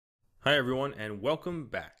Hi everyone, and welcome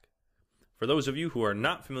back. For those of you who are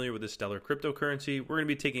not familiar with the Stellar cryptocurrency, we're going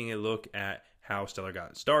to be taking a look at how Stellar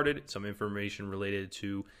got started, some information related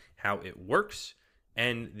to how it works,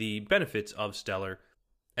 and the benefits of Stellar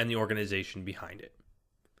and the organization behind it.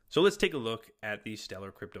 So let's take a look at the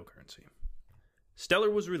Stellar cryptocurrency. Stellar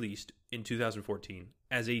was released in 2014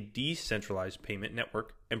 as a decentralized payment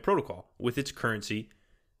network and protocol. With its currency,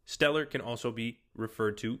 Stellar can also be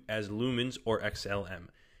referred to as Lumens or XLM.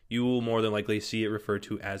 You will more than likely see it referred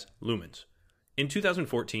to as Lumens. In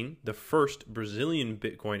 2014, the first Brazilian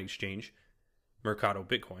Bitcoin exchange, Mercado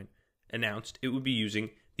Bitcoin, announced it would be using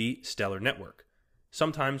the Stellar network.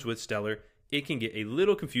 Sometimes with Stellar, it can get a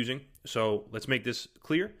little confusing, so let's make this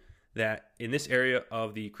clear that in this area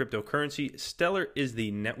of the cryptocurrency, Stellar is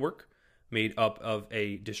the network made up of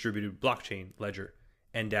a distributed blockchain ledger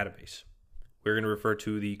and database. We're going to refer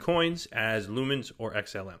to the coins as Lumens or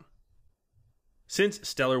XLM. Since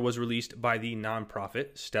Stellar was released by the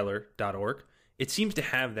nonprofit Stellar.org, it seems to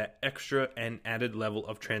have that extra and added level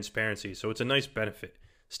of transparency, so it's a nice benefit.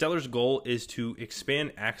 Stellar's goal is to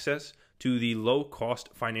expand access to the low-cost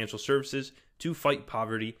financial services to fight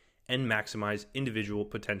poverty and maximize individual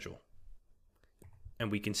potential.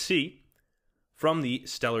 And we can see from the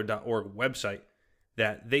Stellar.org website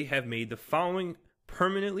that they have made the following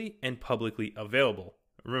permanently and publicly available.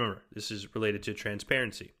 Remember, this is related to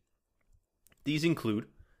transparency. These include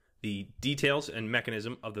the details and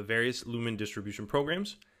mechanism of the various Lumen distribution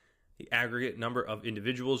programs, the aggregate number of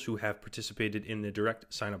individuals who have participated in the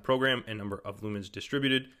direct sign-up program and number of Lumens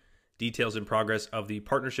distributed, details and progress of the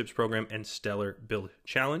partnerships program and Stellar Build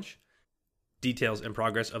Challenge, details and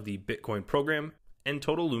progress of the Bitcoin program, and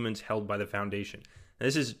total Lumens held by the foundation. Now,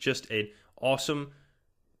 this is just an awesome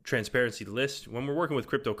transparency list. When we're working with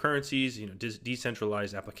cryptocurrencies,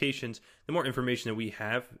 decentralized applications, the more information that we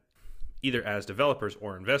have, either as developers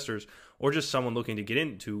or investors, or just someone looking to get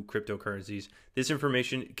into cryptocurrencies, this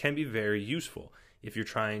information can be very useful if you're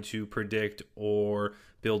trying to predict or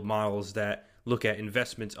build models that look at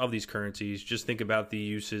investments of these currencies. Just think about the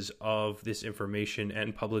uses of this information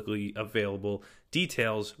and publicly available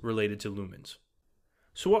details related to Lumens.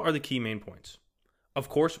 So what are the key main points? Of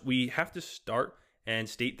course, we have to start and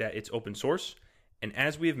state that it's open source. And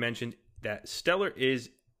as we have mentioned, that Stellar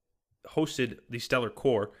is hosted, the Stellar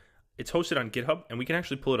core, it's hosted on GitHub, and we can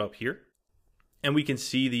actually pull it up here. And we can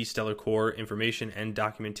see the Stellar core information and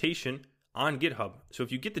documentation on GitHub. So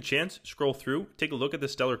if you get the chance, scroll through, take a look at the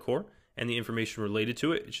Stellar core and the information related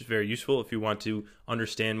to it. It's just very useful if you want to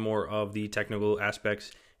understand more of the technical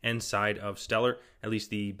aspects and side of Stellar, at least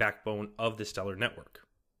the backbone of the Stellar network.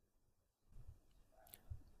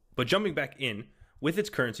 But jumping back in, with its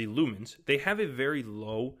currency, Lumens, they have a very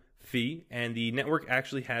low fee, and the network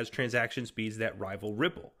actually has transaction speeds that rival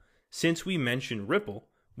Ripple. Since we mentioned Ripple,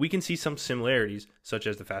 we can see some similarities, such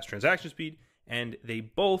as the fast transaction speed, and they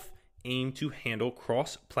both aim to handle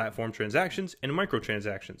cross-platform transactions and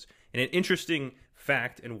microtransactions. And an interesting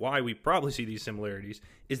fact, and why we probably see these similarities,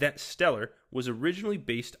 is that Stellar was originally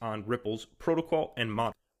based on Ripple's protocol and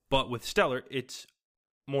model. But with Stellar, it's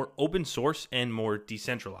more open source and more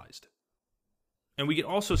decentralized. And we can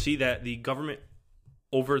also see that the government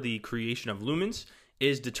over the creation of Lumens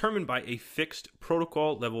is determined by a fixed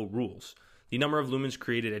protocol level rules. The number of Lumens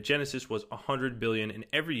created at Genesis was 100 billion, and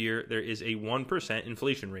every year there is a 1%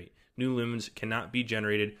 inflation rate. New Lumens cannot be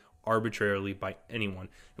generated arbitrarily by anyone.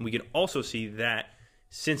 And we can also see that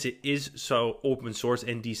since it is so open source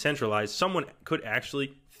and decentralized, someone could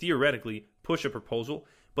actually theoretically push a proposal,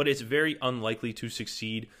 but it's very unlikely to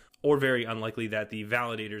succeed, or very unlikely that the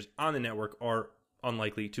validators on the network are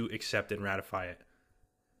unlikely to accept and ratify it.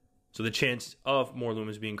 So the chance of more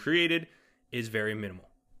Lumens being created is very minimal.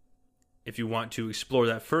 If you want to explore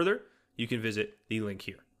that further, you can visit the link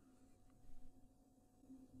here.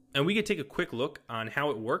 And we can take a quick look on how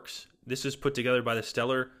it works. This is put together by the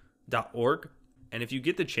Stellar.org. And if you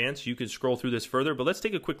get the chance, you can scroll through this further, but let's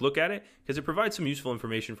take a quick look at it because it provides some useful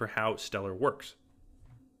information for how Stellar works.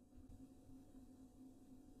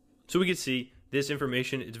 So we can see this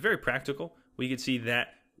information, it's very practical. We can see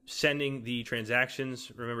that sending the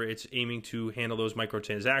transactions, remember it's aiming to handle those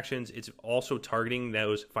microtransactions. It's also targeting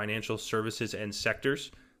those financial services and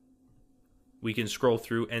sectors. We can scroll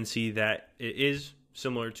through and see that it is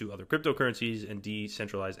similar to other cryptocurrencies and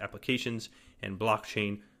decentralized applications and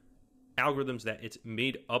blockchain algorithms, that it's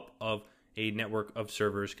made up of a network of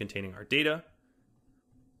servers containing our data.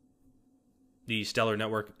 The Stellar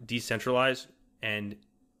network decentralized and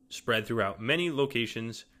spread throughout many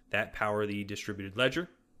locations that power the distributed ledger,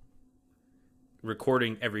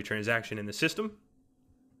 recording every transaction in the system,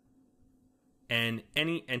 and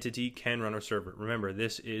any entity can run a server. Remember,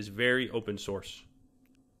 this is very open source.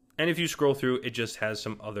 And if you scroll through, it just has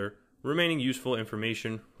some other remaining useful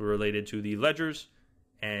information related to the ledgers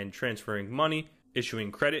and transferring money,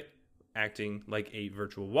 issuing credit, acting like a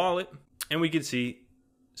virtual wallet. And we can see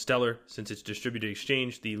Stellar, since it's distributed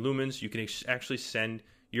exchange, the Lumens, you can actually send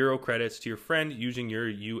Euro credits to your friend using your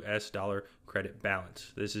US dollar credit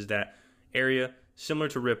balance. This is that area similar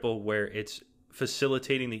to Ripple where it's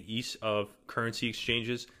facilitating the ease of currency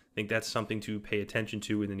exchanges. I think that's something to pay attention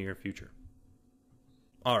to in the near future.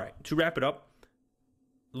 All right, to wrap it up,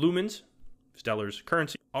 Lumens, Stellar's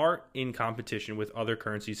currency, are in competition with other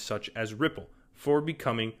currencies such as Ripple for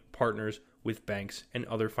becoming partners with banks and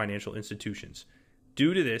other financial institutions.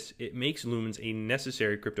 Due to this, it makes Lumens a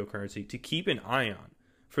necessary cryptocurrency to keep an eye on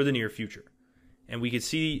for the near future. And we can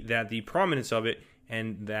see that the prominence of it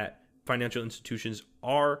and that financial institutions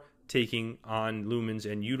are taking on Lumens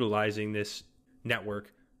and utilizing this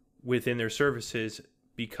network within their services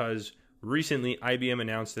because recently IBM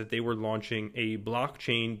announced that they were launching a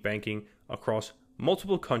blockchain banking across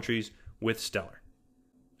multiple countries with Stellar.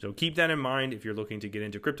 So keep that in mind if you're looking to get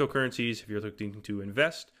into cryptocurrencies, if you're looking to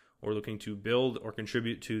invest or looking to build or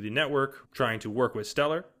contribute to the network, trying to work with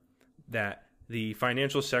Stellar, that the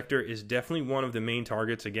financial sector is definitely one of the main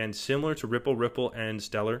targets. Again, similar to Ripple, Ripple and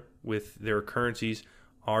Stellar with their currencies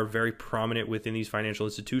are very prominent within these financial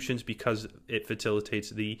institutions because it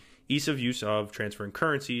facilitates the ease of use of transferring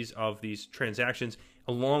currencies of these transactions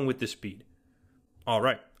along with the speed. All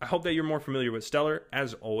right, I hope that you're more familiar with Stellar.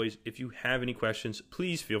 As always, if you have any questions,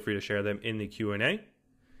 please feel free to share them in the Q&A.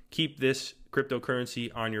 Keep this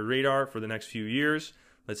cryptocurrency on your radar for the next few years.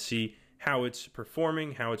 Let's see how it's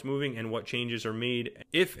performing, how it's moving, and what changes are made,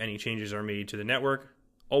 if any changes are made to the network.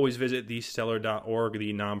 Always visit thestellar.org,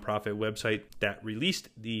 the nonprofit website that released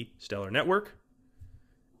the Stellar network,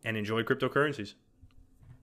 and enjoy cryptocurrencies.